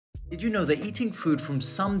Did you know that eating food from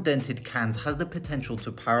some dented cans has the potential to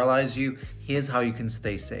paralyze you? Here's how you can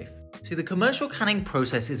stay safe. See, the commercial canning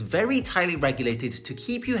process is very tightly regulated to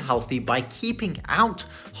keep you healthy by keeping out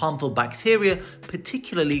harmful bacteria,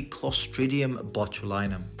 particularly Clostridium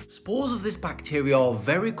botulinum. Spores of this bacteria are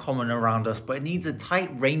very common around us, but it needs a tight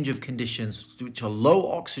range of conditions which are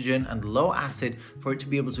low oxygen and low acid for it to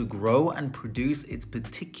be able to grow and produce its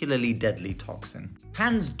particularly deadly toxin.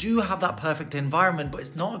 Cans do have that perfect environment, but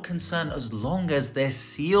it's not a concern as long as their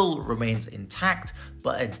seal remains intact,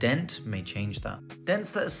 but a dent may change that. Dents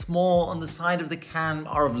that are small on the side of the can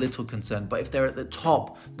are of little concern, but if they're at the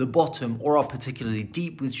top, the bottom, or are particularly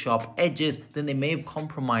deep with sharp edges, then they may have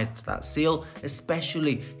compromised that seal,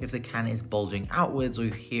 especially if the can is bulging outwards or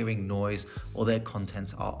you're hearing noise or their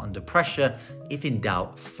contents are under pressure. If in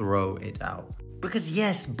doubt, throw it out. Because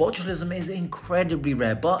yes, botulism is incredibly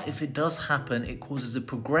rare, but if it does happen, it causes a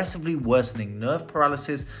progressively worsening nerve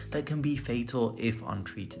paralysis that can be fatal if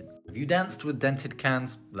untreated. Have you danced with dented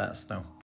cans? Let us know.